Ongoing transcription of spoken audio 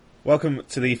Welcome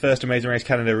to the first Amazing Race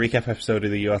Canada recap episode of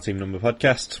the UR Team Number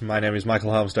podcast. My name is Michael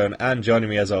Harmstone, and joining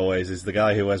me as always is the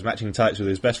guy who wears matching tights with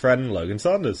his best friend, Logan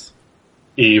Saunders.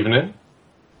 Evening.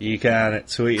 You can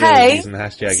tweet us using the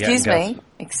hashtag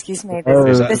Excuse me.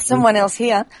 There's someone else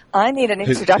here. I need an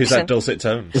introduction. Who's that dulcet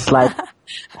tone? It's like,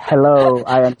 hello,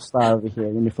 I am Star over here,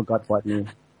 and you forgot what me.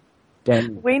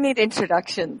 Then we need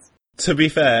introductions. To be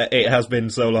fair, it has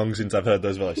been so long since I've heard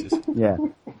those voices. Yeah.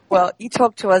 Well, you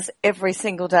talk to us every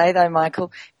single day, though,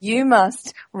 Michael. You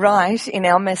must write in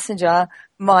our messenger,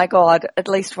 my God, at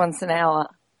least once an hour.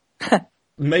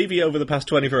 Maybe over the past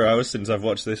 24 hours since I've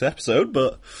watched this episode,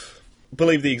 but I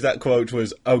believe the exact quote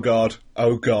was, oh God,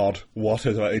 what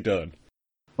have I done?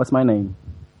 What's my name?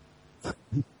 Say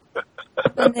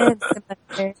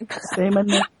my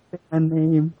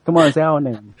name. Come on, say our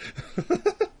name.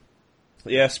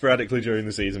 Yeah, sporadically during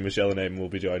the season, Michelle and Aiden will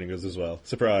be joining us as well.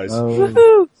 Surprise.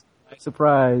 Oh,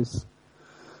 surprise.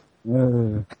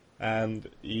 And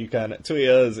you can tweet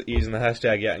us using the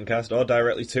hashtag YattenCast or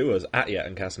directly to us at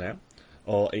YattenCast now,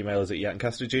 or email us at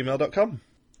yattencast@gmail.com.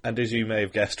 And as you may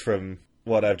have guessed from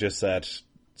what I've just said,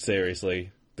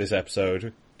 seriously, this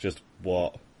episode, just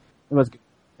what? It was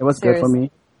good for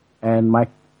me, and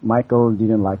Michael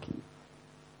didn't like it.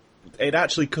 It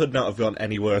actually could not have gone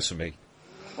any worse for me.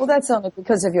 Well, that's only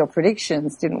because of your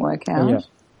predictions didn't work out. Yeah.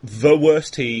 The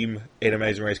worst team in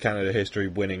Amazing Race Canada history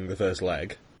winning the first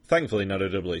leg. Thankfully, not a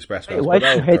double express pass. Why do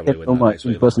you hate them so much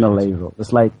in personal level?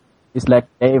 It's like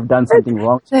they've done something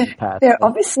wrong in the past. They're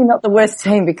obviously not the worst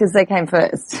team because they came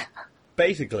first.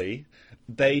 Basically,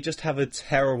 they just have a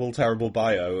terrible, terrible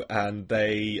bio, and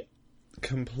they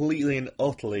completely and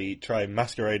utterly try and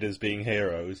masquerade as being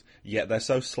heroes, yet they're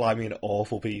so slimy and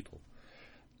awful people.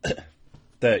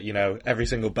 That, you know, every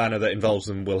single banner that involves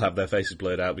them will have their faces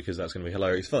blurred out because that's going to be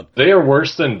hilarious fun. They are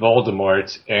worse than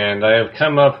Voldemort, and I have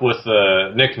come up with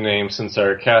a nickname since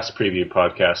our cast preview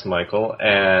podcast, Michael,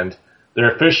 and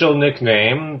their official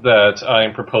nickname that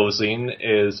I'm proposing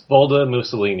is Volda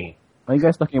Mussolini. Are you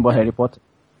guys talking about Harry Potter?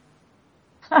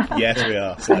 Yes, we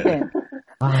are.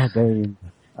 Slightly.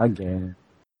 Again.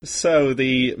 So,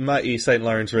 the mighty St.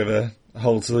 Lawrence River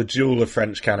holds the jewel of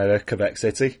French Canada, Quebec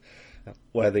City,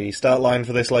 where the start line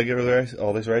for this leg of the race,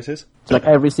 or this race is. It's like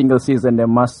every single season there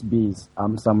must be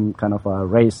some kind of a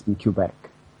race in Quebec.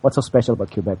 What's so special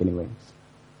about Quebec anyways?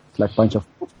 It's like a bunch of...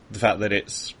 The fact that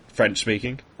it's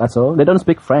French-speaking. That's all. They don't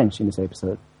speak French in this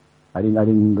episode. I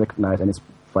didn't recognize any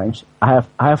French. I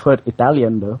have heard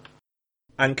Italian though.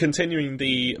 And continuing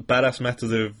the badass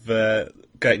method of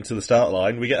getting to the start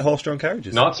line, we get horse-drawn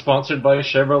carriages. Not sponsored by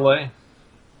Chevrolet.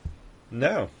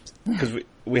 No, because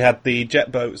we had the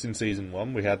jet boats in season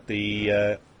 1, we had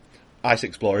the ice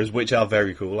explorers, which are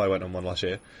very cool. I went on one last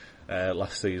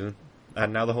season,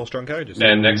 and now the horse-drawn carriages.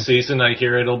 And next season I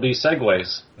hear it'll be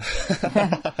Segways.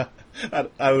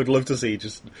 I would love to see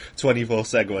just 24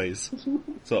 Segways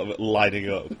sort of lining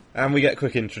up. And we get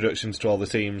quick introductions to all the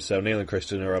teams, so Neil and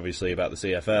Kristen are obviously about the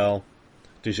CFL,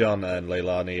 Dijon and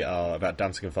Leilani are about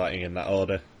dancing and fighting in that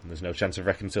order, and there's no chance of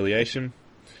reconciliation.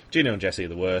 Gino and Jesse are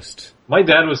the worst. My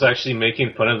dad was actually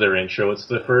making fun of their intro. It's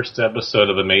the first episode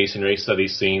of Amazing Race that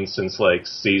he's seen since like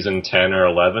season 10 or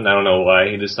 11. I don't know why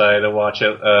he decided to watch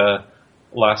it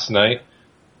last night.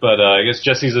 But I guess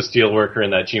Jesse's a steel worker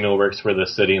and that Gino works for the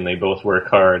city and they both work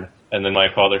hard. And then my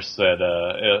father said,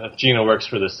 if Gino works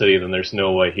for the city, then there's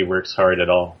no way he works hard at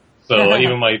all. So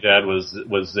even my dad was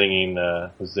zinging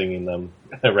them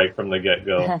right from the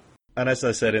get-go. And as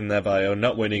I said in their bio,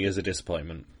 not winning is a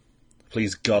disappointment.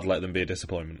 Please, God, let them be a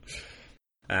disappointment.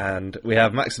 And we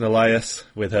have Max and Elias,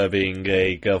 with her being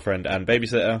a girlfriend and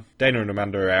babysitter. Dana and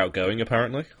Amanda are outgoing,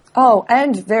 apparently. Oh,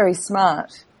 and very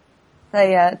smart.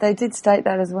 They did state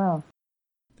that as well.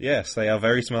 Yes, they are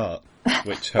very smart,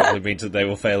 which hopefully means that they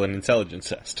will fail an intelligence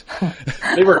test.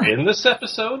 They were in this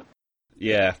episode?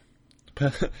 Yeah.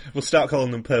 We'll start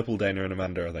calling them Purple Dana and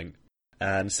Amanda, I think.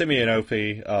 And Simi and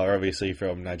Opie are obviously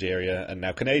from Nigeria and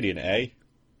now Canadian, eh?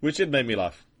 Which did make me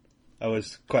laugh. I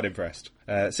was quite impressed.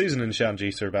 Susan and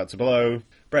Shanjis are about to blow.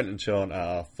 Brent and Sean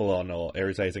are full-on or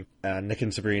irritating. And Nick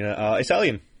and Sabrina are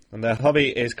Italian. And their hobby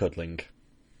is cuddling.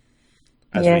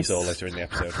 As we saw later in the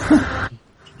episode.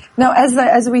 No,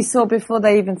 as we saw before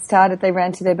they even started, they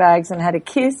ran to their bags and had a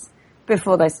kiss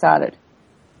before they started.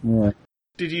 Yeah.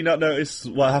 Did you not notice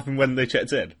what happened when they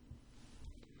checked in?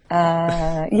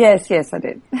 Yes, I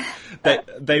did.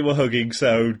 They were hugging,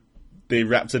 so the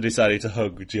raptor decided to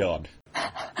hug John.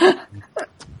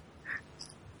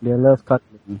 They love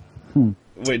cuddling.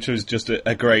 Which was just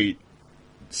a great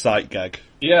sight gag.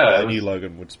 Yeah, I knew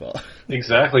Logan would spot.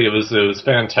 Exactly, it was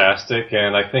fantastic,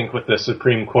 and I think with the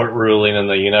Supreme Court ruling in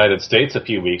the United States a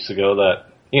few weeks ago that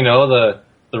the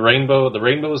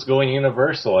rainbow is going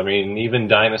universal. I mean, even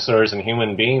dinosaurs and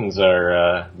human beings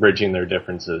are bridging their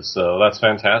differences, so that's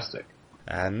fantastic.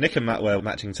 And Nick and Matt wear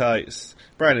matching tights.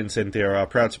 Brian and Cynthia are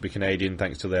proud to be Canadian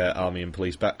thanks to their army and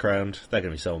police background. They're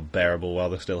going to be so unbearable while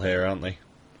they're still here, aren't they?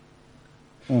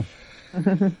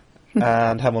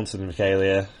 And Hamilton and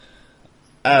Michaela,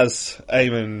 as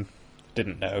Eamon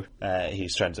didn't know,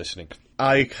 he's transitioning.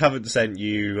 I haven't sent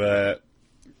you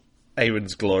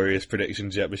Eamon's glorious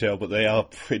predictions yet, Michelle, but they are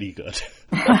pretty good.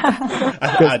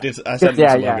 I sent them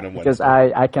to Logan on Wednesday. Because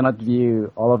I cannot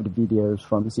view all of the videos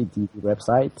from the CTV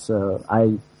website, so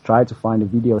I tried to find the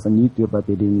videos on YouTube, but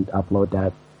they didn't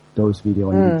upload those videos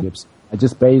on YouTube. So I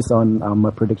just based on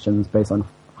my predictions based on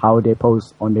how they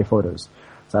post on their photos.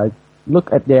 So I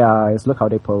look at their eyes, look how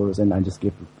they pose, and I just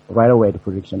give right away the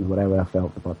predictions, whatever I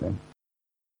felt about them.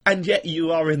 And yet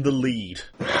you are in the lead.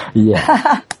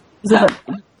 Yeah.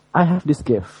 I have this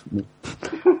gift.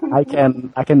 I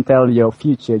can tell your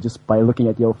future just by looking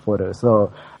at your photos.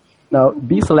 So now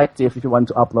be selective if you want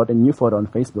to upload a new photo on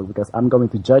Facebook, because I'm going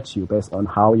to judge you based on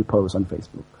how you post on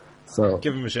Facebook. So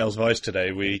given Michelle's voice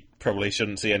today, we probably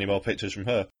shouldn't see any more pictures from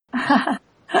her.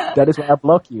 That is why I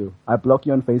block you. I block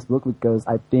you on Facebook because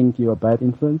I think you're a bad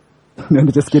influence. No,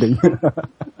 just kidding.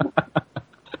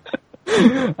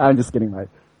 I'm just kidding, right?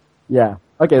 Yeah.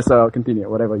 Okay, so continue,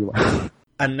 whatever you want.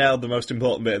 And now the most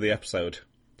important bit of the episode.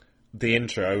 The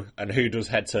intro, and who does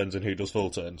head turns and who does full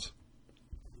turns.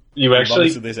 You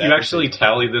actually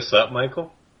tally this up,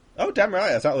 Michael? Oh, damn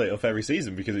right, I tally it up every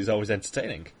season because it's always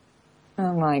entertaining.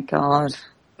 Oh my god.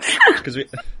 Because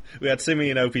we had Simi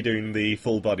and Opie doing the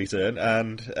full body turn,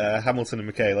 and Hamilton and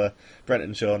Michaela, Brent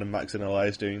and Sean, and Max and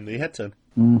Elias doing the head turn.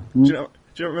 Mm-hmm. Do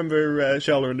you remember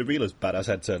Charla and Nabila's badass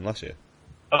head turn last year?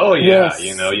 Oh yeah,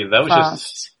 Yes. That was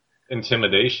just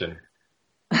intimidation.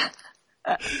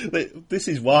 This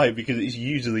is why, because it's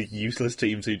usually useless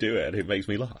teams who do it, and it makes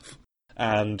me laugh.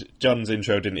 And John's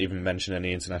intro didn't even mention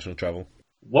any international travel.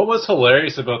 What was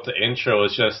hilarious about the intro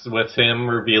is just with him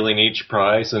revealing each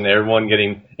prize and everyone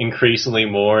getting increasingly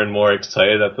more and more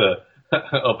excited at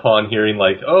upon hearing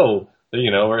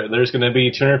there's going to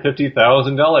be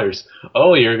 $250,000.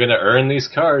 Oh, you're going to earn these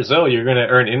cars. Oh, you're going to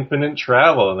earn infinite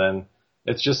travel. And then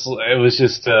it was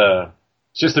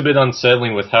just a bit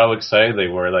unsettling with how excited they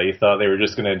were that you thought they were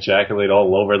just going to ejaculate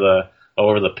all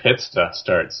over the pit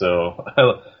start. So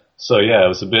yeah, it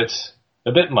was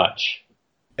a bit much.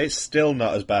 It's still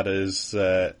not as bad as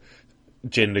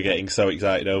Jinder getting so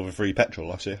excited over free petrol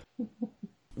last year.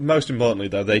 Most importantly,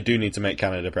 though, they do need to make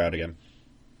Canada proud again.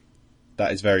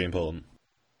 That is very important.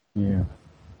 Yeah.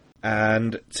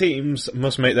 And teams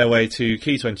must make their way to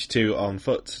Key 22 on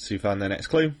foot to find their next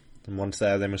clue. And once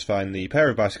there, they must find the pair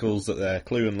of bicycles that their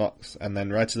clue unlocks, and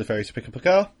then ride to the ferry to pick up a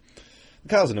car. The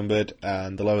cars are numbered,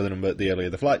 and the lower the number, the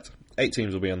earlier the flight. 8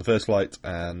 teams will be on the first flight,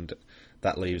 and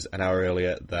that leaves an hour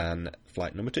earlier than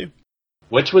flight number 2.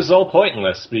 Which was all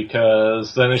pointless,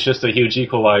 because then it's just a huge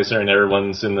equalizer and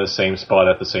everyone's in the same spot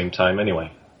at the same time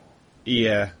anyway.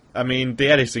 Yeah, I mean, the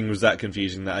editing was that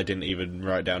confusing that I didn't even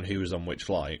write down who was on which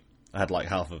flight. I had like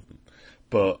half of them.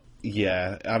 But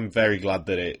yeah, I'm very glad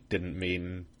that it didn't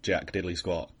mean Jack Diddley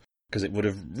Squat, because it would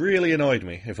have really annoyed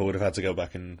me if I would have had to go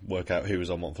back and work out who was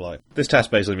on what flight. This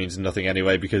task basically means nothing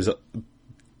anyway, because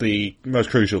the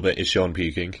most crucial bit is Sean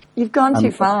puking. You've gone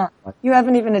too far. You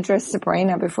haven't even addressed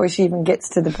Sabrina before she even gets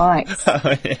to the bikes.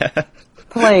 Oh, yeah.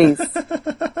 Please.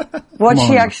 What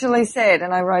she actually said,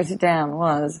 and I wrote it down,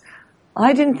 was,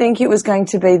 I didn't think it was going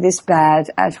to be this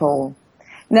bad at all.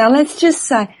 Now let's just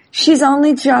say, she's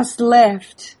only just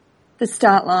left the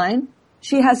start line.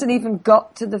 She hasn't even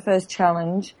got to the first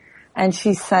challenge, and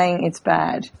she's saying it's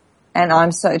bad. And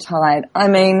I'm so tired. I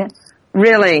mean,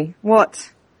 really,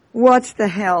 what the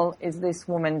hell is this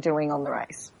woman doing on the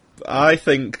race? I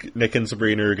think Nick and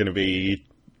Sabrina are going to be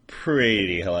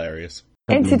pretty hilarious.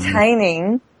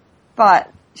 Entertaining,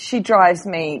 but she drives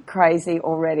me crazy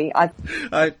already. I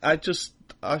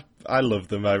love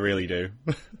them, I really do.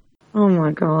 Oh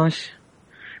my gosh.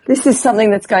 This is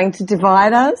something that's going to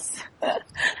divide us.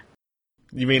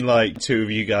 You mean like two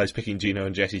of you guys picking Gino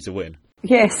and Jessie to win?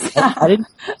 Yes. I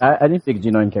didn't pick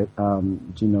Gino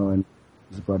and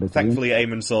his brother. Thankfully,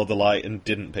 Eamon saw the light and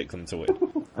didn't pick them to win.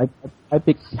 I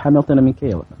picked Hamilton and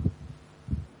Michaela.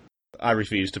 I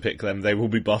refuse to pick them. They will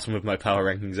be bottom of my power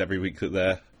rankings every week that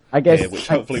they're here, which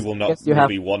hopefully will not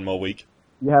be one more week.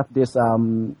 You have this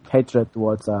hatred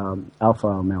towards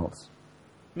alpha males.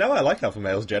 No, I like alpha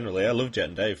males generally. I love Jet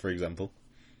and Dave, for example.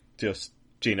 Just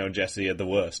Gino and Jessie are the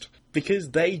worst.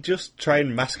 Because they just try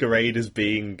and masquerade as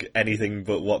being anything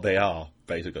but what they are,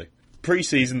 basically.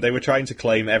 pre-season, they were trying to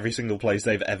claim every single place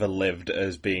they've ever lived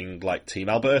as being, like, Team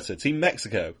Alberta, Team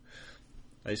Mexico.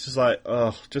 It's just like,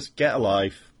 just get a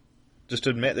life. Just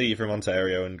admit that you're from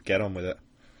Ontario and get on with it.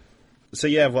 So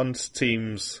yeah, once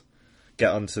teams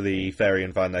get onto the ferry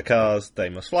and find their cars, they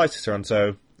must fly to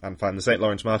Toronto and find the St.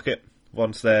 Lawrence Market.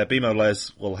 Once their BMO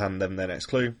Les will hand them their next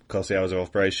clue. Of course, the hours of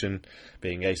operation,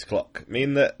 being 8 o'clock,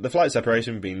 mean that the flight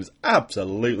separation means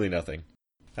absolutely nothing.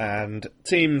 And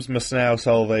teams must now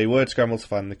solve a word scramble to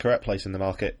find the correct place in the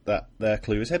market that their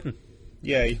clue is hidden.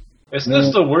 Yay. Isn't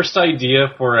this the worst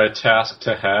idea for a task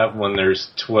to have when there's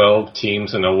 12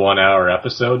 teams in a 1-hour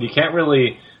episode? You can't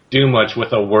really do much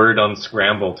with a word on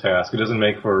scramble task. It doesn't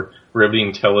make for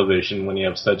riveting television when you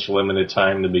have such limited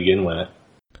time to begin with.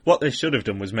 What they should have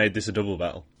done was made this a double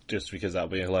battle, just because that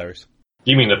would be hilarious.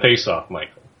 You mean the face-off,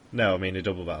 Michael? No, I mean a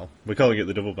double battle. We're calling it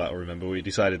the double battle, remember? We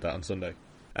decided that on Sunday.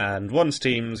 And once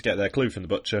teams get their clue from the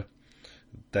butcher,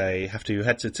 they have to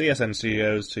head to TSN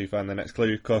Studios to find their next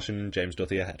clue. Caution, James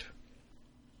Duthie ahead.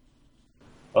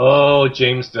 Oh,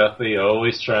 James Duthie,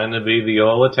 always trying to be the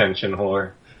all-attention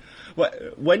whore.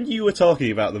 When you were talking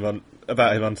about him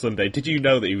on Sunday, did you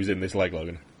know that he was in this leg,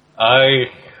 Logan? I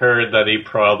heard that he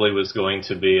probably was going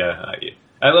to be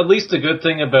at least a good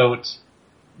thing about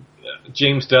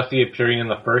James Duthie appearing in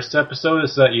the first episode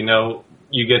is that,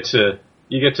 you get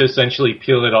to essentially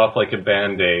peel it off like a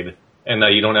Band-Aid, and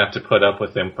that you don't have to put up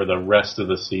with him for the rest of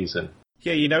the season.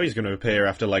 Yeah, you know he's going to appear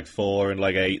after leg 4 and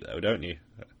leg 8, though, don't you?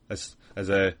 As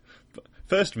a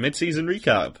first mid-season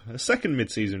recap, a second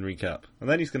mid-season recap, and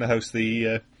then he's going to host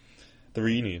the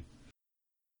reunion.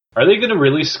 Are they going to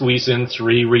really squeeze in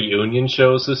 3 reunion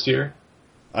shows this year?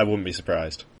 I wouldn't be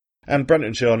surprised. And Brent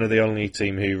and Sean are the only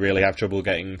team who really have trouble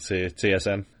getting to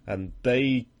TSN, and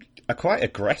they are quite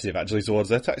aggressive, actually, towards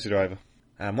their taxi driver.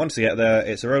 And once they get there,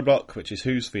 it's a roadblock, which is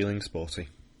Who's Feeling Sporty.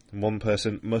 And one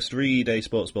person must read a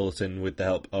sports bulletin with the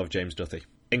help of James Duthie,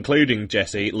 including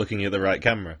Jesse looking at the right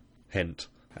camera. Hint.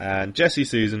 And Jesse,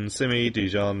 Susan, Simi,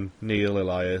 Dijon, Neil,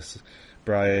 Elias,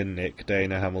 Brian, Nick,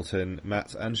 Dana, Hamilton,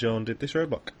 Matt, and Sean did this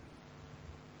roadblock.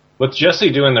 With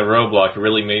Jesse doing the roadblock, it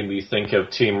really made me think of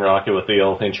Team Rocket with the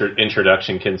old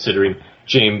introduction, considering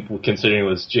it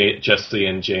was Jesse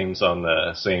and James on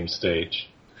the same stage.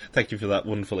 Thank you for that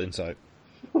wonderful insight.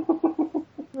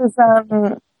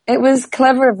 It was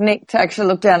clever of Nick to actually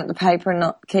look down at the paper and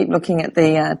not keep looking at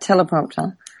the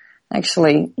teleprompter.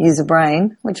 Actually use a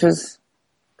brain, which was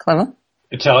clever.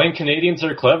 Italian Canadians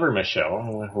are clever,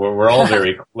 Michelle. We're all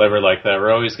very clever like that.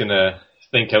 We're always going to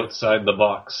think outside the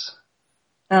box.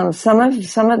 Some of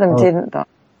them didn't, though.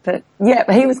 But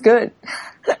he was good.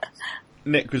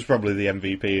 Nick was probably the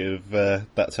MVP of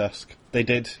that task. They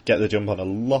did get the jump on a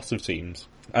lot of teams.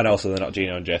 And also they're not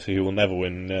Gino and Jesse, who will never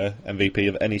win MVP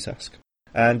of any task.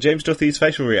 And James Duthie's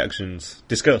facial reactions.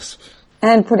 Discuss.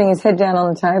 And putting his head down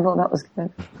on the table, that was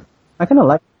good. I kind of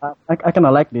like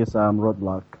this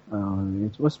roadblock.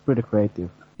 It was pretty creative.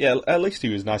 Yeah, at least he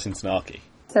was nice and snarky.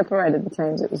 Separated the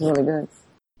teams, it was really good.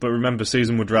 But remember,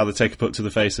 Susan would rather take a putt to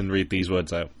the face and read these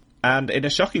words out. And in a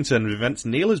shocking turn of events,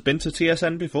 Neil has been to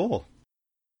TSN before.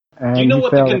 And do you know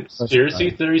what the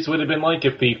conspiracy theories would have been like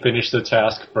if he finished the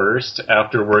task first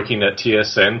after working at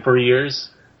TSN for years?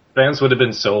 Fans would have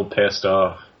been so pissed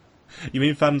off. You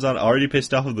mean fans aren't already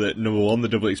pissed off that, number 1, the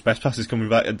Double Express Pass is coming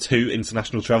back, and 2,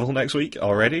 international travel next week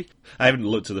already? I haven't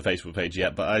looked at the Facebook page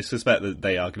yet, but I suspect that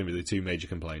they are going to be the 2 major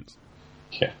complaints.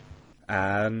 Yeah.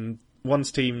 And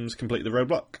once teams complete the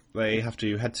roadblock, they have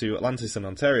to head to Atlantis and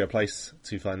Ontario Place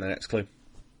to find their next clue.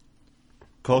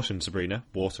 Caution, Sabrina,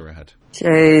 water ahead.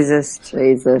 Jesus.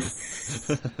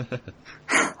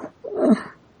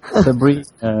 Sabrina.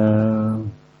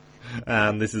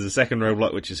 And this is the second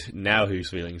roadblock, which is now Who's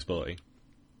Feeling Sporty.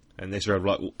 And this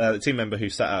roadblock, the team member who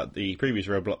sat out the previous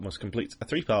roadblock must complete a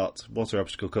 3-part water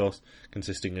obstacle course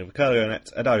consisting of a cargo net,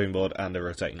 a diving board, and a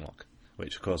rotating lock.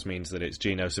 Which, of course, means that it's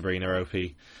Gino, Sabrina,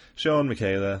 Opie, Sean,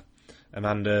 Michaela,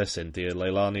 Amanda, Cynthia,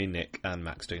 Leilani, Nick, and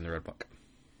Max doing the roadblock.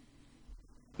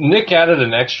 Nick added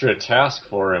an extra task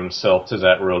for himself to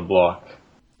that roadblock.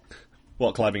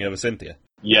 What, climbing over Cynthia?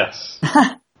 Yes.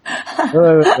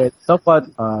 Wait. Talk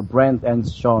about Brent and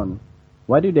Sean.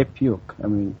 Why do they puke? I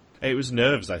mean, it was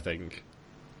nerves, I think.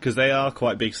 Because they are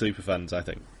quite big super fans, I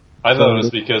think. I thought it was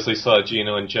because they saw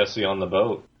Gino and Jesse on the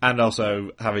boat. And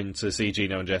also having to see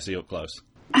Gino and Jesse up close.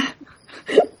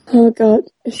 Oh, God.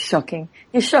 It's shocking.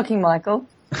 You're shocking, Michael.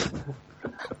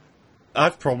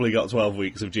 I've probably got 12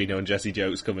 weeks of Gino and Jesse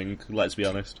jokes coming, let's be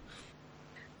honest.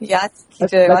 Yeah, I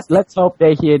think you do. Let's hope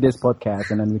they hear this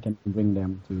podcast and then we can bring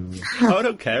them to... I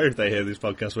don't care if they hear this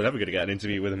podcast. We're never going to get an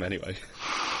interview with them anyway.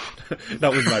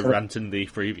 That was my rant in the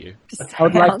preview. I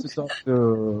would like to talk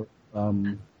to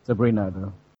Sabrina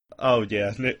though. Oh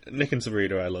yeah, Nick and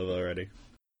Sabrina I love already.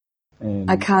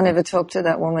 And I can't ever talk to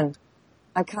that woman.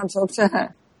 I can't talk to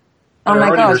her. Oh They're my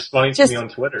already gosh. responding to me on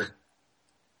Twitter.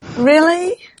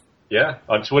 Really? Yeah,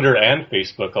 on Twitter and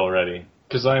Facebook already.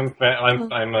 Because I'm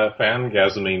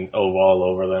fangasming all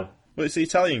over them. Well, it's the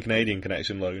Italian-Canadian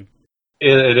connection, Logan.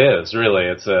 It is, really.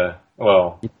 It's Gino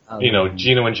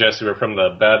and Jesse were from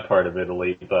the bad part of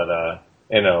Italy, but,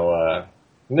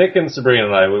 Nick and Sabrina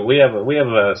and I, we have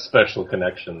a special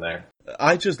connection there.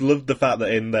 I just loved the fact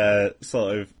that in their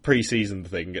sort of pre-season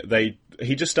thing,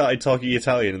 he just started talking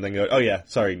Italian and then go, oh yeah,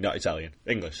 sorry, not Italian,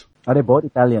 English. Are they both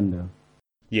Italian though?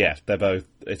 Yeah, they're both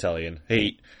Italian.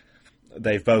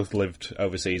 They've both lived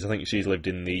overseas. I think she's lived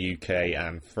in the UK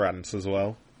and France as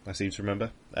well, I seem to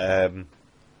remember.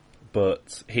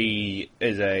 But he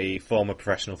is a former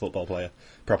professional football player,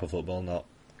 proper football, not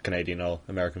Canadian or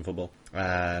American football.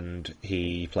 And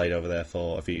he played over there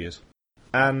for a few years.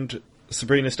 And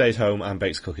Sabrina stays home and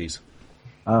bakes cookies.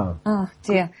 Oh. Oh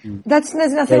dear. There's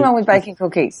nothing wrong with baking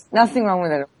cookies. Nothing wrong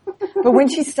with it. But when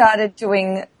she started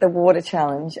doing the water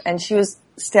challenge and she was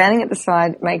standing at the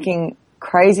side making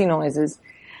crazy noises,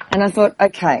 and I thought,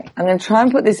 okay, I'm going to try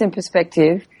and put this in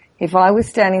perspective. If I was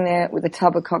standing there with a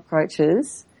tub of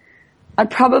cockroaches, I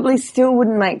probably still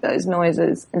wouldn't make those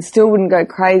noises and still wouldn't go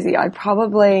crazy. I'd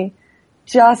probably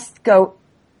just go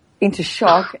into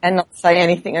shock and not say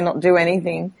anything and not do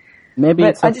anything. Maybe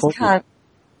But it's a I just phobia.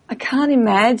 I can't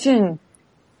imagine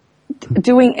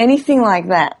doing anything like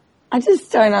that. I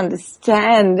just don't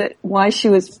understand why she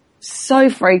was so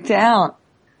freaked out.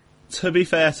 To be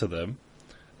fair to them,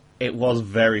 it was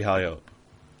very high up.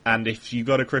 And if you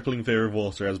got a crippling fear of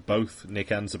water, as both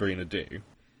Nick and Sabrina do,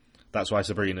 that's why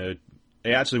Sabrina...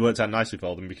 It actually worked out nicely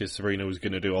for them because Sabrina was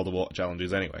going to do all the water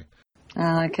challenges anyway.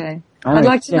 Oh, okay. Oh, I'd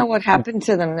like to yeah. know what happened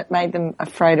to them that made them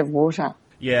afraid of water.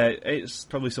 Yeah, it's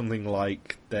probably something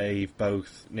like they've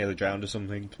both nearly drowned or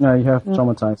something. No, you have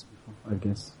traumatized people, I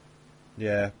guess.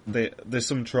 Yeah, there's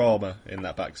some trauma in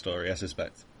that backstory, I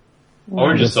suspect.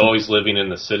 Or just always living in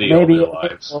the city Maybe, all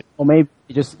their lives. or maybe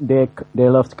just they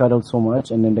love to cuddle so much,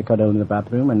 and then they cuddle in the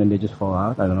bathroom, and then they just fall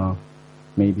out. I don't know.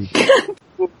 Maybe.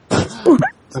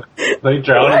 They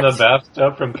drown in the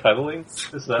bathtub from cuddling?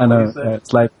 Is that I what know. you said?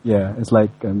 It's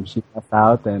like she passed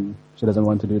out, and she doesn't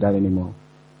want to do that anymore.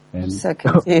 And So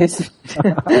confused.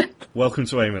 Welcome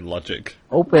to Eamon Logic.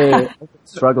 Ope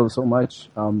struggles so much.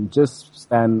 Just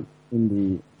stand in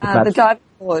the the platform. diving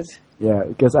board. Yeah,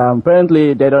 because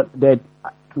apparently the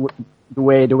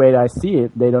way I see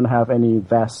it, they don't have any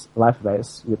life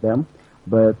vests with them.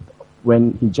 But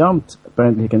when he jumped,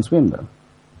 apparently he can swim though.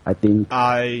 I think.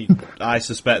 I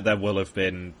suspect there will have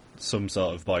been some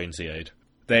sort of buoyancy aid.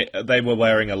 They were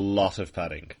wearing a lot of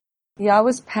padding. Yeah, I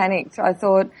was panicked. I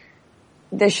thought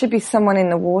there should be someone in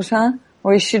the water,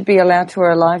 or he should be allowed to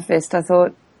wear a life vest. I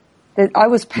thought that I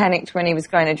was panicked when he was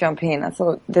going to jump in. I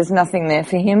thought there's nothing there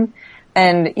for him.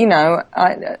 And,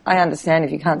 I understand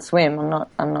if you can't swim. I'm not,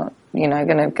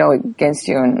 going to go against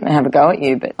you and have a go at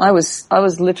you. But I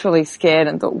was literally scared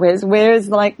and thought, where's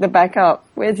like the backup?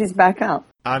 Where's his backup?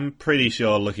 I'm pretty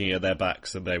sure looking at their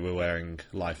backs that they were wearing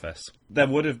life vests. There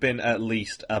would have been at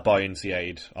least a buoyancy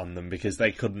aid on them because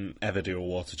they couldn't ever do a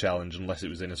water challenge unless it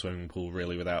was in a swimming pool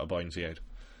really without a buoyancy aid.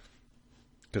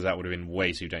 Because that would have been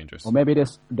way too dangerous. Or maybe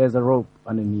there's a rope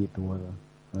underneath the water.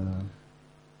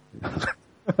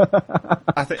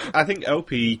 I think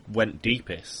Opie went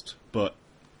deepest, but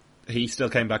he still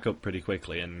came back up pretty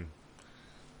quickly, and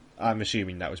I'm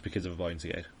assuming that was because of a buoyancy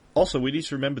aid. Also, we need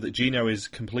to remember that Gino is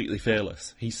completely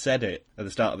fearless. He said it at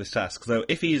the start of this task, so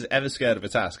if he's ever scared of a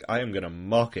task, I am going to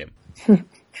mock him.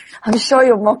 I'm sure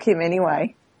you'll mock him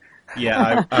anyway.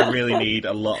 Yeah, I really need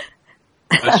a lot.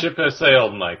 The ship has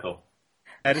sailed, Michael.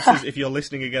 Editors, if you're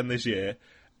listening again this year,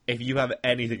 if you have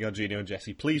anything on Gino and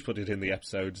Jesse, please put it in the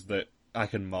episodes that I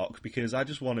can mock, because I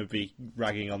just want to be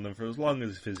ragging on them for as long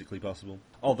as physically possible.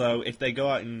 Although, if they go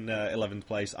out in 11th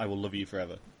place, I will love you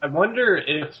forever. I wonder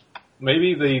if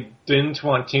maybe they didn't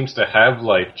want teams to have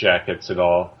life jackets at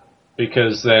all,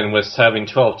 because then with having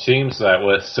 12 teams, that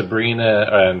with Sabrina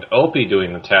and Opie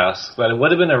doing the task, that it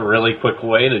would have been a really quick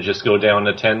way to just go down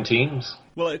to 10 teams.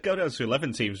 Well, it'd go down to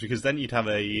 11 teams, because then you'd have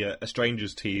a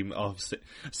strangers team of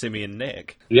Simi and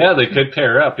Nick. Yeah, they could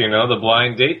pair up, the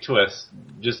blind date twist,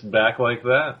 just back like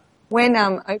that. When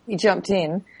Opie jumped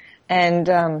in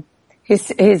and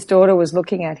his daughter was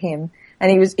looking at him,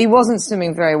 and he wasn't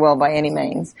swimming very well by any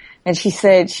means, and she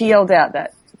yelled out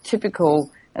that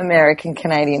typical American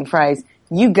Canadian phrase,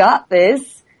 "You got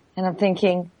this," and I'm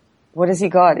thinking, what has he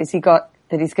got? Has he got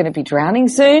that he's going to be drowning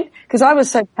soon? Because I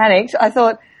was so panicked. I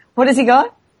thought, what has he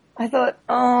got? I thought,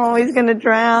 oh, he's going to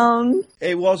drown.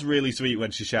 It was really sweet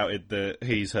when she shouted that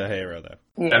he's her hero, though.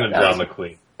 Yeah, And a drama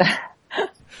queen.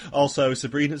 Also,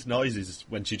 Sabrina's noises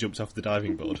when she jumps off the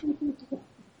diving board.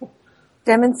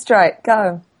 Demonstrate,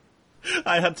 go.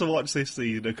 I had to watch this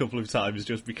scene a couple of times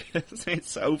just because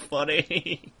it's so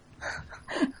funny.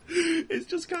 It's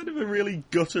just kind of a really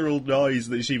guttural noise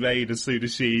that she made as soon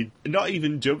as she not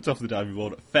even jumped off the diving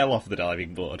board, fell off the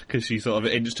diving board because she sort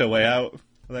of inched her way out.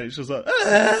 And then it's just like,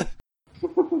 ah!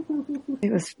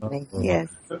 It was funny, yes.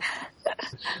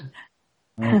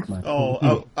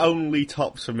 Only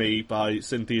tops for me by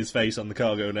Cynthia's face on the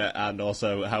cargo net and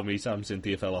also how many times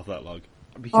Cynthia fell off that log.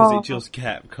 Because it just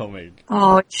kept coming.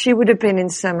 Oh, she would have been in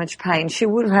so much pain. She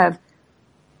would have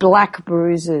black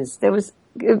bruises.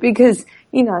 Because,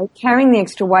 carrying the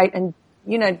extra weight and,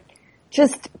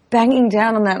 just banging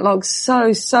down on that log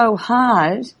so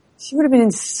hard, she would have been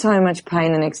in so much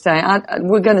pain the next day.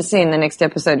 We're going to see in the next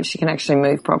episode if she can actually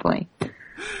move properly.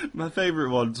 My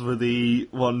favourite ones were the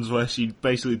ones where she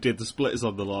basically did the splitters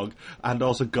on the log and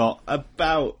also got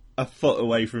about a foot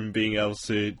away from being able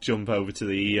to jump over to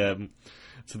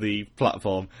the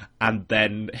platform and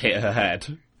then hit her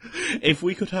head. If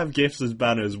we could have gifts as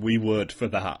banners, we would for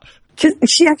that.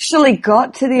 She actually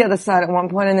got to the other side at one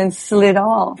point and then slid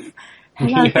off.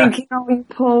 And I'm thinking, oh, you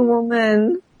poor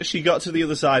woman. She got to the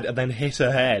other side and then hit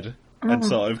her head and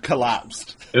sort of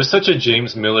collapsed. It was such a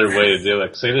James Miller way to do it,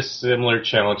 'cause they had a similar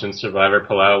challenge in Survivor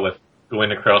Palau with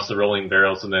going across the rolling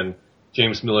barrels, and then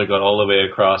James Miller got all the way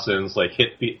across and was like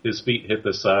his feet hit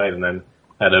the side and then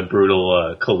had a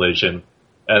brutal collision.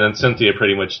 And then Cynthia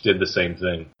pretty much did the same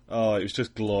thing. Oh, it was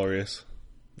just glorious.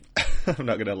 I'm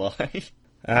not going to lie.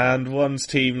 And once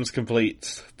teams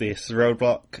complete this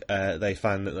roadblock, they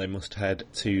find that they must head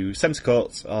to Centre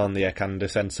Court on the Air Canada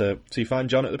Centre to find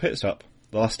John at the pit stop.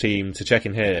 The last team to check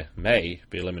in here may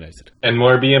be eliminated. And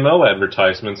more BMO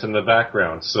advertisements in the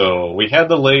background. So we had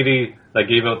the lady that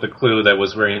gave out the clue that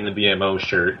was wearing the BMO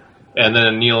shirt. And then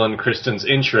in Neil and Kristen's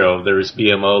intro, there was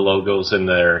BMO logos in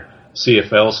their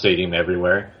CFL stadium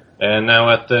everywhere. And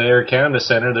now at the Air Canada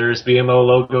Centre, there's BMO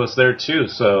logos there too.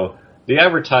 So the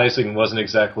advertising wasn't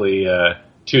exactly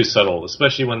too subtle,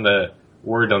 especially when the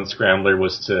word on Scrambler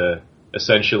was to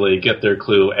essentially get their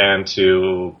clue and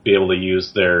to be able to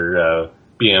use their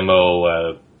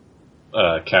BMO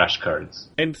cash cards.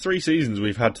 In 3 seasons,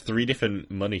 we've had 3 different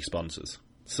money sponsors.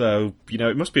 So,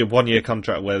 it must be a 1-year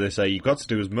contract where they say you've got to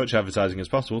do as much advertising as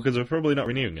possible because we're probably not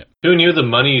renewing it. Who knew the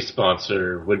money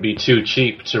sponsor would be too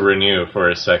cheap to renew for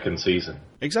a second season?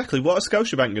 Exactly. What is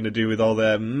Scotiabank going to do with all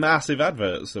their massive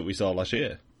adverts that we saw last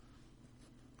year?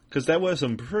 Because there were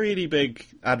some pretty big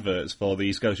adverts for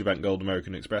the Scotiabank Gold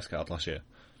American Express card last year.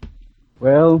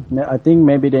 Well, I think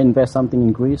maybe they invest something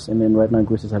in Greece, and then right now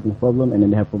Greece is having a problem, and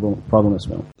then they have a problem as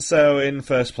well. So, in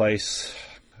first place,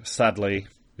 sadly,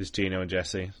 is Gino and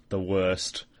Jesse, the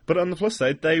worst. But on the plus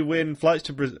side, they win flights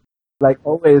to Brazil. Like,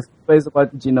 always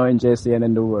about Gino and Jesse, and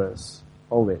then the worst.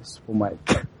 Always, for Mike.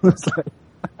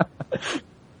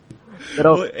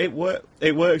 Well,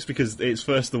 it works because it's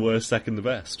first the worst, second the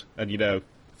best. And,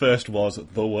 first was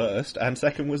the worst, and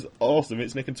second was awesome.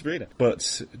 It's Nick and Sabrina.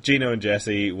 But Gino and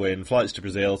Jesse win flights to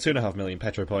Brazil, 2.5 million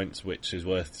Petro points, which is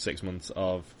worth 6 months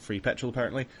of free petrol,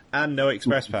 apparently, and no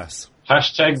express pass.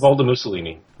 Hashtag Volda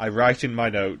Mussolini. I write in my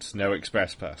notes, no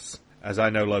express pass, as I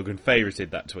know Logan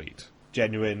favourited that tweet.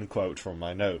 Genuine quote from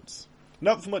my notes.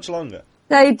 Not for much longer.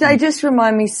 They just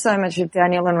remind me so much of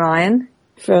Daniel and Ryan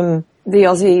from the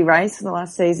Aussie race for the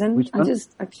last season. Which one?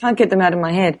 I can't get them out of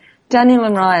my head. Daniel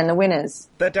and Ryan, the winners.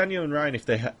 They're Daniel and Ryan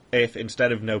if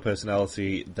instead of no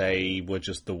personality, they were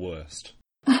just the worst.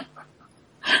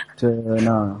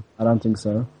 No, I don't think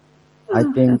so. I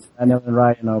think Daniel and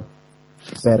Ryan are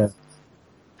better.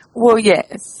 Well,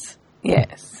 yes.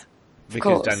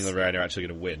 Because Daniel and Ryan are actually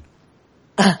going to win.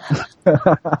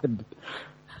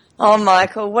 Oh,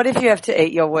 Michael, what if you have to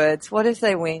eat your words? What if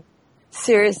they win?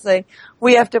 Seriously,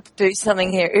 we have to do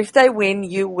something here. If they win,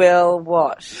 you will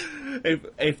what?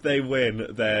 If they win,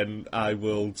 then I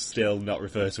will still not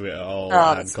refer to it at all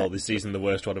and call this season the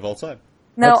worst one of all time.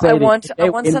 No, I want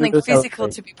something physical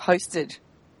to be posted.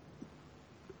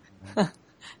 I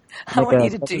want you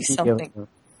to do something.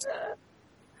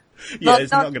 Yeah,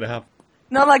 it's not going to happen.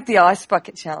 Not like the ice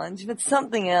bucket challenge, but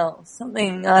something else.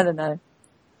 Something, I don't know.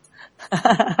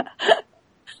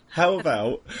 How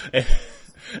about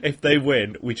if they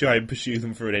win, we try and pursue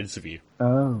them for an interview?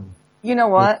 Oh. You know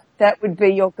what? That would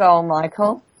be your goal,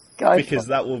 Michael. Because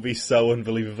that will be so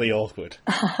unbelievably awkward.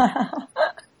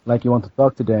 Like you want to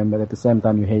talk to them, but at the same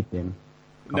time you hate them.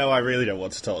 No, I really don't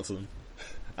want to talk to them.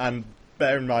 And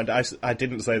bear in mind, I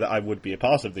didn't say that I would be a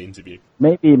part of the interview.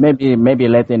 Maybe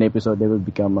later in the episode they will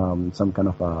become some kind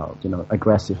of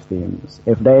aggressive themes.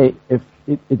 If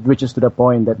it reaches to the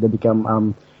point that they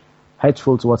become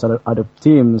hateful towards other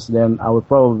teams, then I will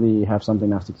probably have something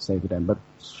nasty to say to them. But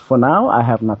for now, I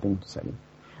have nothing to say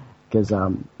because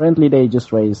apparently they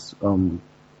just race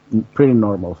pretty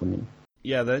normal for me.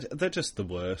 Yeah, they're just the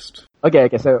worst. Okay,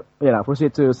 so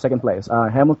proceed to second place.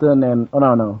 Hamilton and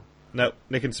No,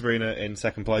 Nick and Sabrina in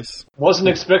second place. Wasn't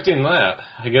expecting that.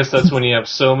 I guess that's when you have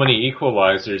so many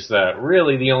equalizers that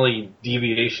really the only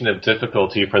deviation of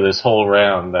difficulty for this whole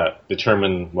round that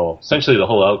determined, well, essentially the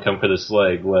whole outcome for this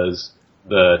leg was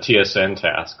the TSN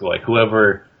task. Like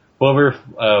whoever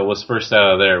was first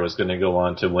out of there was going to go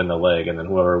on to win the leg, and then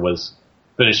whoever was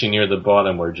finishing near the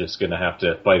bottom were just going to have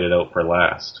to fight it out for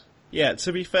last. Yeah,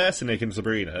 to be fair to Nick and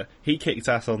Sabrina, he kicked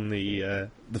ass on the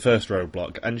first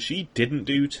roadblock, and she didn't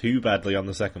do too badly on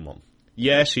the second one.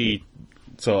 Yeah, she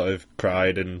sort of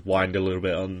cried and whined a little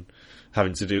bit on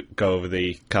having to go over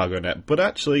the cargo net, but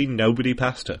actually nobody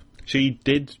passed her. She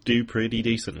did do pretty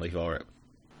decently for it.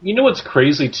 You know what's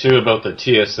crazy, too, about the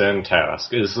TSN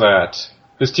task is that,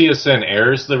 because TSN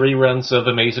airs the reruns of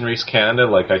Amazing Race Canada,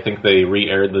 like I think they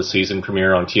re-aired the season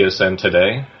premiere on TSN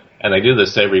today, and they do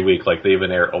this every week, like they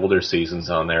even air older seasons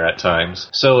on there at times.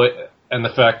 So, and the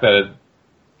fact that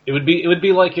it would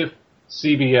be like if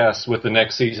CBS, with the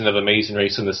next season of Amazing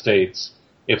Race in the States,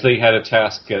 if they had a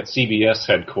task at CBS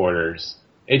headquarters,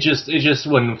 it just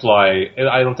wouldn't fly.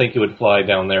 I don't think it would fly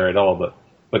down there at all,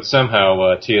 but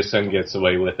somehow TSN gets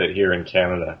away with it here in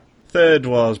Canada. Third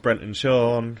was Brent and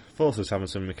Sean. Fourth was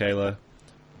Hamilton and Michaela.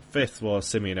 Fifth was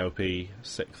Simi and OP.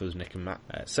 Sixth was Nick and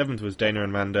Matt. Seventh was Dana and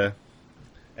Amanda.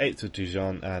 8th was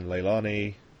Dijon and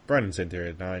Leilani, Brian and Cynthia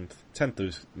at 9th, 10th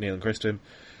was Neil and Kristen,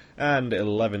 and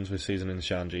 11th was Susan and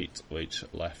Shanjit, which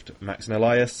left Max and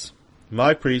Elias.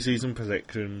 My pre-season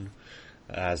prediction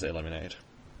as eliminated.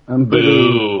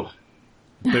 Boo!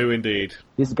 Boo indeed.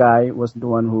 This guy was the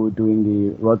one who doing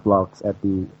the roadblocks at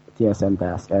the TSN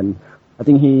task, and I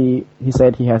think he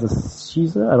said he has a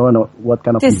seizure. I don't know what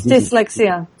kind of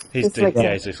dyslexia. He's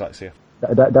dyslexia.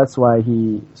 That's why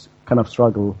he kind of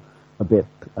struggled a bit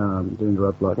doing the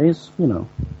roadblock. It's,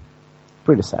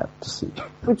 pretty sad to see.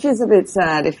 Which is a bit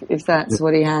sad if that's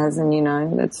what he has,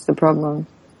 and that's the problem.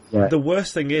 Yeah. The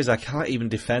worst thing is I can't even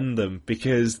defend them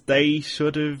because they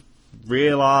should have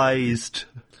realised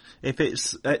if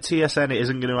it's at TSN it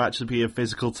isn't going to actually be a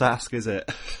physical task, is it?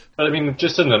 But I mean,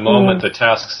 just in the moment the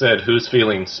task said who's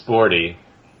feeling sporty,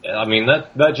 I mean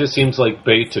that just seems like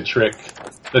bait to trick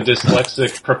the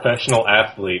dyslexic professional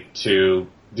athlete to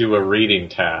do a reading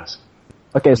task.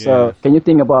 Okay, so can you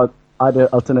think about other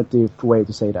alternative way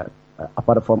to say that?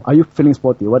 Apart from, are you feeling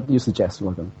sporty? What do you suggest,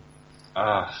 Morgan?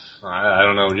 I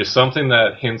don't know, just something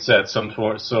that hints at some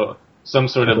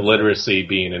sort of literacy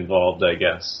being involved, I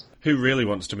guess. Who really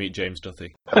wants to meet James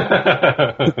Duthie?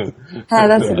 That's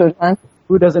a good one.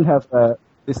 Who doesn't have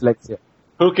dyslexia?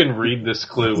 Who can read this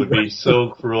clue would be so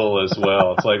cruel as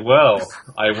well. It's like, well,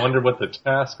 I wonder what the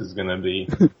task is going to be.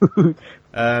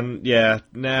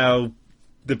 Now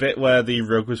the bit where the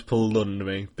rug was pulled under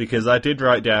me, because I did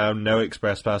write down no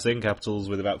express pass in capitals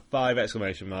with about 5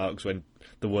 exclamation marks when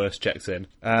the worst checks in.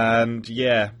 And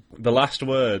the last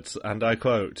words, and I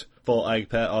quote, for a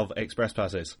pair of express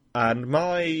passes. And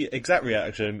my exact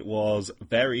reaction was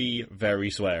very, very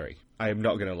sweary. I am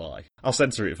not going to lie. I'll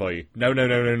censor it for you. No.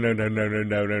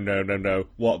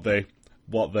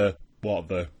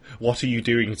 What are you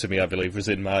doing to me, I believe, was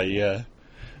in my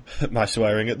my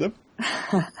swearing at them.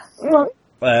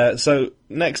 So,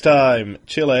 next time,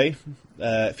 Chile,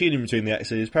 feuding between the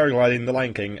X's, paragliding, the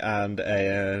Lion King, and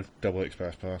a double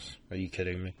express pass. Are you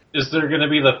kidding me? Is there going to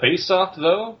be the face-off,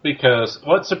 though? Because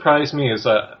what surprised me is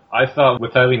that I thought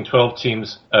with having 12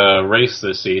 teams race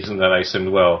this season that I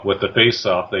assumed, well, with the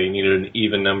face-off, they needed an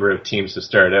even number of teams to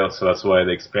start out, so that's why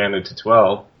they expanded to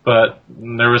 12. But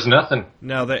there was nothing.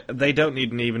 No, they don't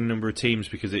need an even number of teams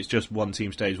because it's just one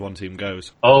team stays, one team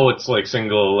goes. Oh, it's like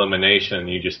single elimination.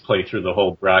 You just play through the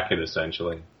whole bracket,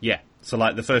 essentially. Yeah. So,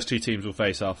 the first 2 teams will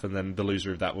face off, and then the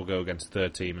loser of that will go against the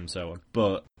third team, and so on.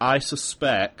 But I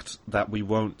suspect that we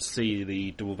won't see the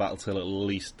double battle till at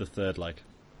least the third leg.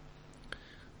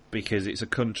 Because it's a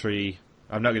country...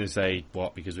 I'm not going to say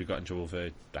what, because we've got in trouble for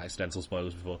accidental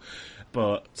spoilers before.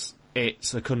 But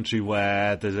it's a country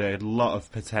where there's a lot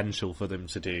of potential for them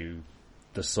to do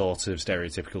the sort of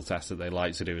stereotypical tasks that they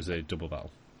like to do as a double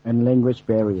battle. And language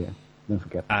barrier, don't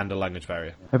forget. And a language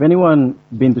barrier. Have anyone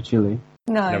been to Chile?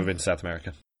 No. Never been to South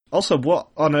America. Also, what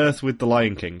on earth with the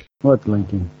Lion King? What Lion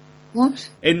King? What?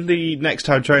 In the Next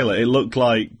Time trailer, it looked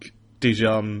like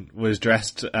Dijon was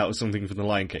dressed out of something from The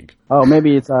Lion King. Oh,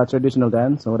 maybe it's a traditional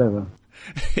dance or whatever.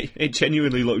 It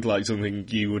genuinely looked like something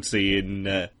you would see in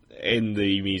the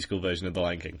musical version of The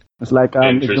Lion King. It's like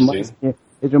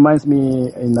it reminds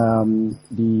me in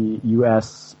the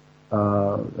US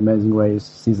Amazing Race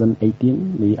season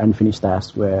 18, the Unfinished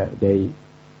Task, where they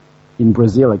in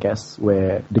Brazil, I guess,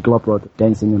 where the Globetrotter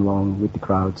dancing along with the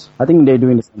crowds. I think they're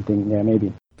doing the same thing. Yeah,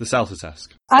 maybe. The Salsa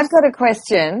Task. I've got a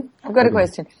question.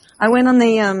 I went on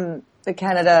the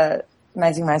Canada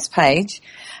Amazing Race page,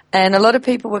 and a lot of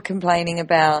people were complaining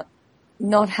about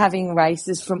not having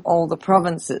races from all the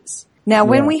provinces. Now,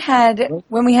 when we had the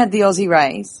Aussie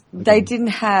race, they didn't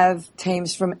have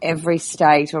teams from every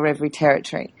state or every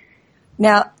territory.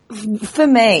 Now, for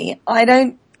me, I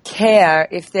don't care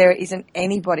if there isn't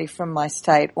anybody from my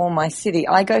state or my city.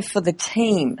 I go for the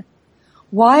team.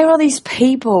 Why are all these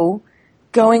people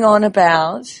going on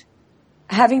about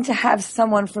having to have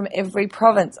someone from every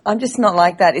province? I'm just not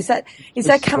like that. Is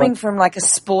that coming from like a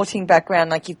sporting background,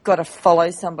 like you've got to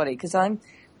follow somebody? Because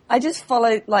I just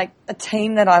follow like a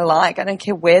team that I like. I don't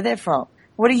care where they're from.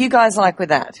 What are you guys like with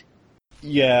that?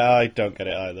 Yeah, I don't get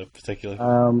it either, particularly.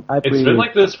 It's been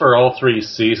like this for all 3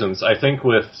 seasons. I think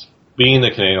with being the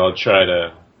Canadian, I'll try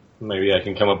to, maybe I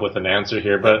can come up with an answer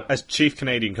here, but... As Chief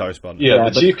Canadian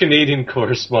Correspondent. Chief Canadian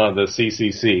Correspondent, the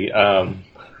CCC.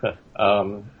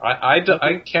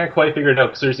 I can't quite figure it out,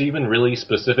 because there's even really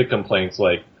specific complaints,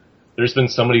 like, there's been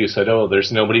somebody who said,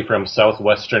 there's nobody from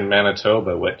southwestern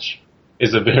Manitoba, which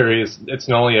is it's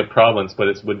not only a province, but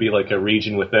it would be like a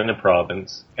region within a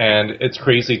province. And it's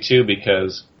crazy, too,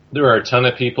 because there are a ton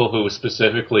of people who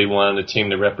specifically wanted a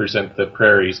team to represent the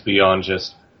prairies beyond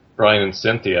just Brian and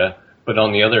Cynthia. But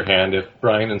on the other hand, if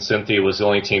Brian and Cynthia was the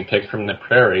only team picked from the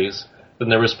prairies, then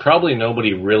there was probably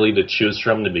nobody really to choose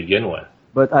from to begin with.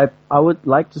 But I would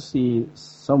like to see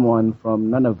someone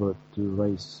from Nunavut to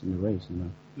race in the race, you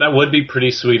know. That would be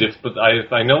pretty sweet. But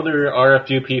I know there are a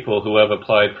few people who have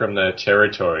applied from the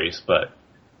territories, but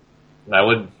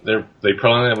they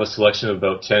probably have a selection of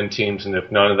about 10 teams, and if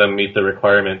none of them meet the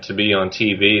requirement to be on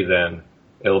TV, then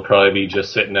it'll probably be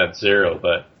just sitting at 0.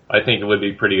 But I think it would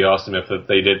be pretty awesome if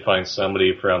they did find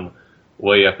somebody from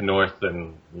way up north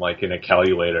and like in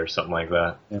Iqaluit or something like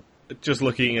that. Yeah. Just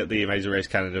looking at the Amazing Race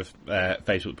Canada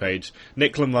Facebook page,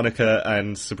 Nick LaMonica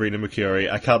and Sabrina Mercuri,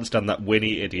 I can't stand that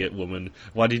Winnie idiot woman.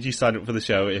 Why did you sign up for the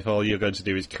show if all you're going to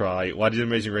do is cry? Why did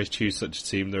Amazing Race choose such a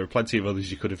team? There are plenty of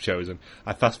others you could have chosen.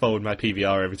 I fast forward my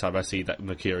PVR every time I see that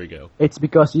Mercuri girl. It's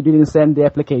because you didn't send the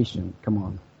application. Come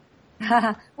on.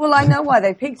 Well, I know why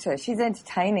they picked her. She's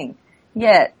entertaining.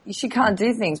 Yeah, she can't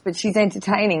do things, but she's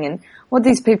entertaining. And what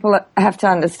these people have to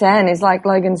understand is, like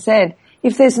Logan said,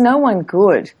 if there's no one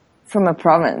good from a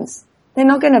province, they're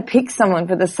not going to pick someone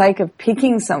for the sake of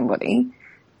picking somebody.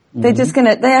 They're just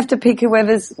they have to pick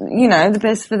whoever's, the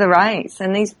best for the race.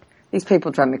 And these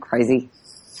people drive me crazy.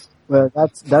 Well,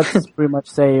 that's pretty much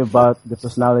say about the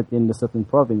personality in the certain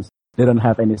province. They don't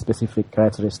have any specific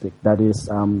characteristic that is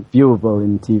viewable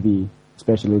in TV,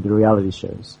 especially the reality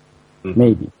shows.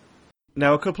 Maybe.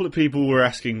 Now, a couple of people were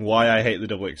asking why I hate the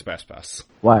Double Express Pass.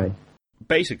 Why?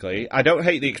 Basically, I don't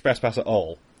hate the Express Pass at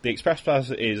all. The Express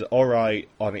Pass is alright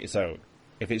on its own.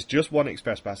 If it's just one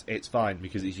Express Pass, it's fine,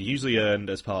 because it's usually earned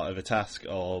as part of a task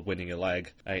or winning a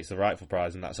leg, and it's the rightful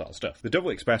prize and that sort of stuff. The Double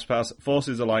Express Pass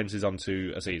forces alliances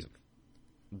onto a season.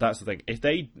 That's the thing.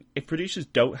 If producers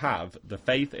don't have the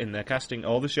faith in their casting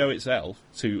or the show itself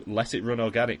to let it run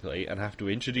organically and have to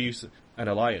introduce an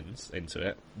alliance into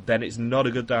it, then it's not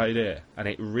a good idea. And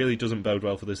it really doesn't bode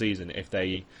well for the season if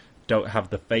they don't have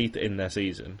the faith in their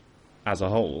season as a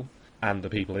whole and the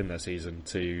people in their season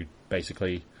to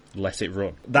basically let it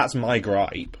run. That's my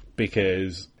gripe,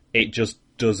 because it just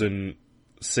doesn't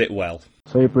sit well.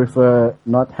 So you prefer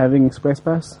not having Express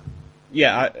Pass?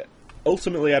 Yeah,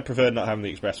 ultimately, I prefer not having the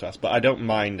Express Pass, but I don't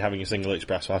mind having a single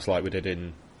Express Pass like we did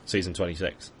in Season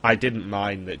 26. I didn't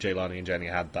mind that Jaylani and Jenny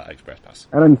had that Express Pass.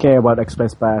 I don't care about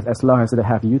Express Pass as long as they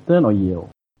have U-turn or yield.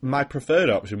 My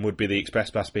preferred option would be the Express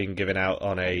Pass being given out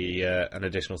on an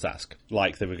additional task,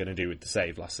 like they were going to do with the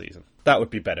save last season. That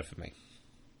would be better for me.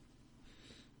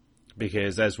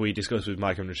 Because as we discussed with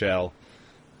Mike and Rochelle,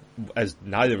 as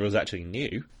neither of us actually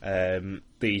knew,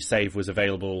 the save was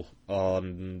available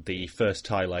on the first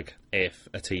tie leg if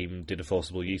a team did a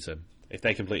forcible U-turn. If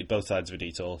they completed both sides of a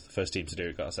detour, the first team to do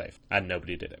it got a save, and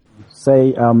nobody did it.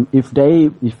 Say, if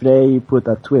they put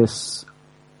a twist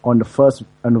on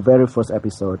the very first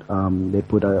episode, they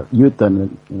put a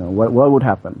U-turn, what would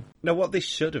happen? Now, what they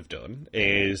should have done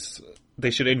is they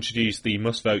should introduce the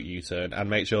must-vote U-turn and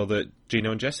make sure that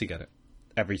Gino and Jesse get it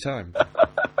every time.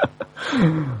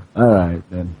 All right,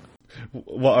 then.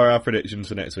 What are our predictions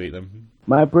for next week then?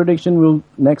 My prediction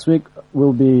next week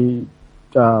will be,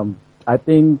 I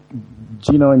think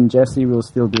Gino and Jesse will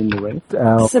still be in the race.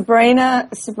 Sabrina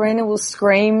will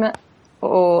scream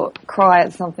or cry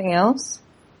at something else.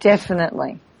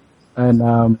 Definitely. And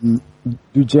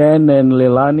Dujen and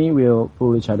Leilani will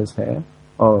pull each other's hair.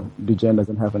 Oh, Dujen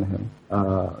doesn't have any hair.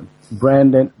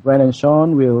 Brand and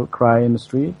Sean will cry in the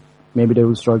street. Maybe they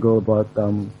will struggle, but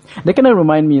they kind of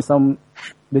remind me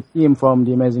the team from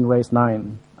The Amazing Race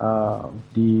 9,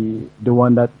 the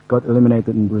one that got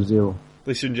eliminated in Brazil.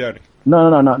 Lisa and Johnny.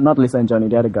 No, not Lisa and Johnny.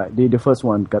 The other guy, the first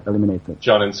one got eliminated.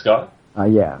 John and Scott.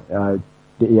 They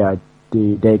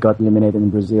got eliminated in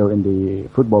Brazil in the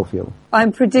football field.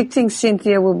 I'm predicting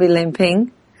Cynthia will be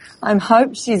limping. I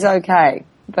hope she's okay,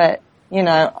 but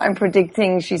I'm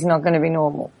predicting she's not going to be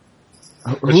normal.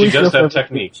 But she does have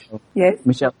technique. Yes.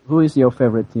 Michelle, who is your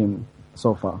favorite team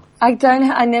so far? I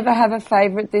never have a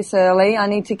favorite this early. I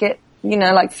need to get,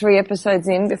 3 episodes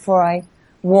in before I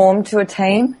warm to a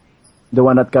team. The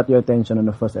one that got your attention in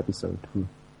the first episode. Who?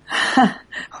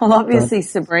 Well, obviously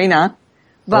Sabrina,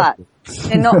 but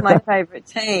they're not my favorite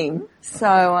team.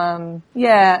 So,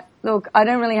 look, I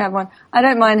don't really have one. I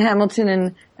don't mind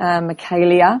Hamilton and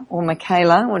Michaela,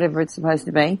 whatever it's supposed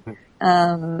to be.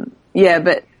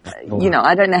 But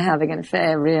I don't know how they're going to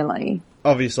fare, really.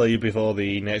 Obviously, before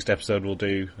the next episode, we'll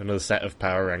do another set of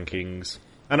power rankings.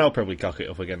 And I'll probably cock it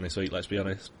up again this week, let's be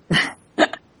honest.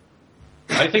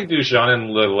 I think Dujan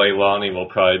and Leilani will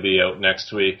probably be out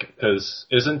next week, because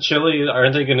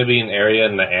aren't they going to be in an area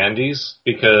in the Andes?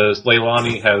 Because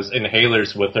Leilani has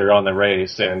inhalers with her on the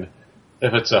race, and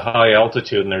if it's a high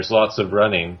altitude and there's lots of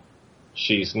running,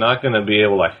 she's not going to be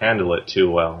able to handle it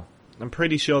too well. I'm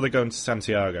pretty sure they're going to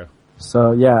Santiago.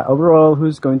 So overall,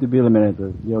 who's going to be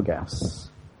eliminated? Your guess.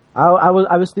 I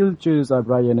will still choose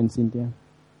Brian and Cynthia.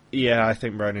 Yeah, I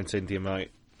think Brian and Cynthia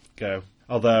might go.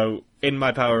 Although, in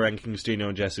my power rankings, Gino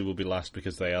and Jesse will be last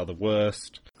because they are the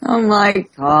worst. Oh my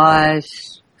gosh.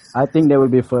 I think they will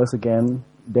be first again.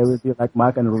 They will be like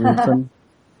Mark and Robinson.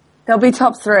 They'll be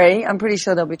top 3. I'm pretty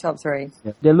sure they'll be top 3.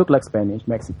 Yeah. They look like Spanish,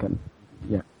 Mexican.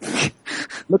 Yeah.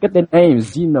 Look at their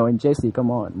names, Gino and Jesse,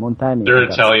 come on, Montani. They're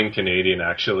Italian-Canadian,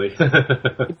 actually.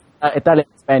 Italian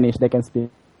Spanish, they can speak.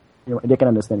 They can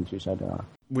understand each other.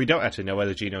 We don't actually know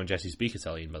whether Gino and Jesse speak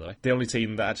Italian, by the way. The only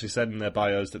team that actually said in their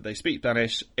bios that they speak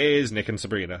Spanish is Nick and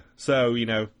Sabrina. So,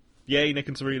 yay, Nick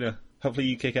and Sabrina. Hopefully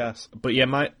you kick ass. But yeah,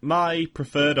 my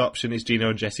preferred option is Gino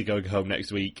and Jesse going home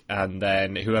next week, and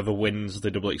then whoever wins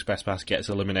the Double Express Pass gets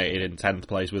eliminated in 10th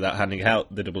place without handing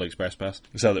out the Double Express Pass,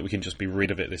 so that we can just be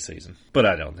rid of it this season. But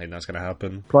I don't think that's going to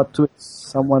happen. Plot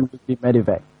twist, someone will be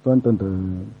medevac. Dun, dun,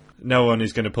 dun. No one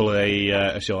is going to pull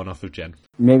a Sean off of Jen.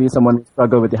 Maybe someone will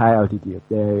struggle with the high altitude.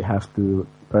 They have to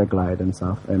paraglide and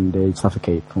stuff, and they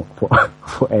suffocate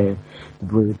for air to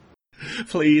breathe.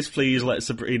 Please let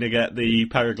Sabrina get the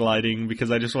paragliding,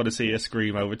 because I just want to see her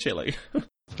scream over Chile.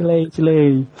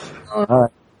 Chile. Oh,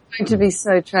 it's going to be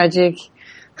so tragic.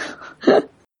 So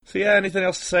yeah, anything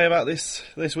else to say about this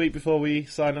week before we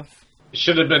sign off? It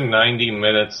should have been 90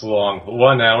 minutes long.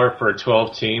 1 hour for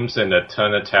 12 teams and a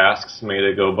ton of tasks made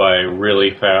it go by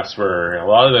really fast. For a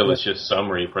lot of it was just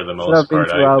summary for the most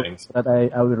part, I think. But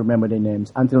I will remember their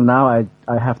names. Until now,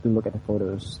 I have to look at the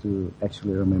photos to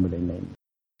actually remember their names.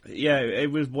 Yeah, it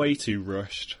was way too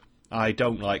rushed. I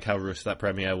don't like how rushed that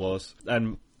premiere was.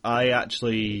 And I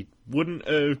actually wouldn't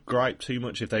have griped too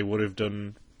much if they would have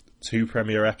done 2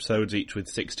 premiere episodes, each with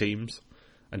 6 teams,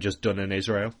 and just done in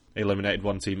Israel. Eliminated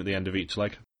 1 team at the end of each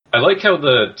leg. I like how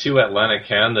the 2 Atlantic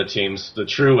Canada teams, the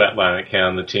true Atlantic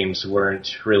Canada teams,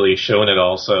 weren't really shown at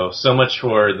all. So much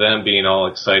for them being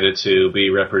all excited to be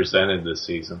represented this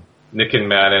season. Nick and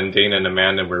Matt and Dana and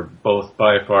Amanda were both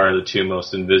by far the 2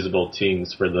 most invisible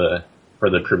teams for the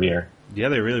premiere. Yeah,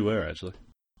 they really were, actually.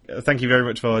 Thank you very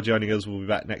much for joining us. We'll be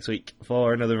back next week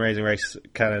for another Amazing Race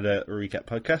Canada recap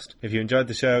podcast. If you enjoyed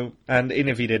the show, and even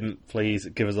if you didn't, please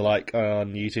give us a like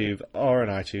on YouTube or on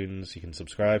iTunes. You can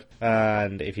subscribe.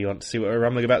 And if you want to see what we're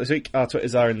rambling about this week, our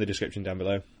Twitters are in the description down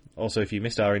below. Also, if you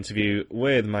missed our interview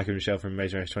with Mike and Michelle from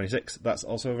Amazing Race 26, that's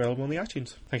also available on the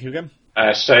iTunes. Thank you again.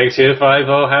 Hashtag 250,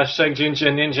 hashtag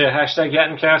Ginger Ninja, hashtag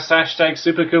Yattencast, hashtag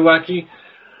Super Kuwaki.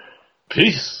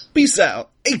 Peace. Peace out.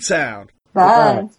 A-Town. Bye.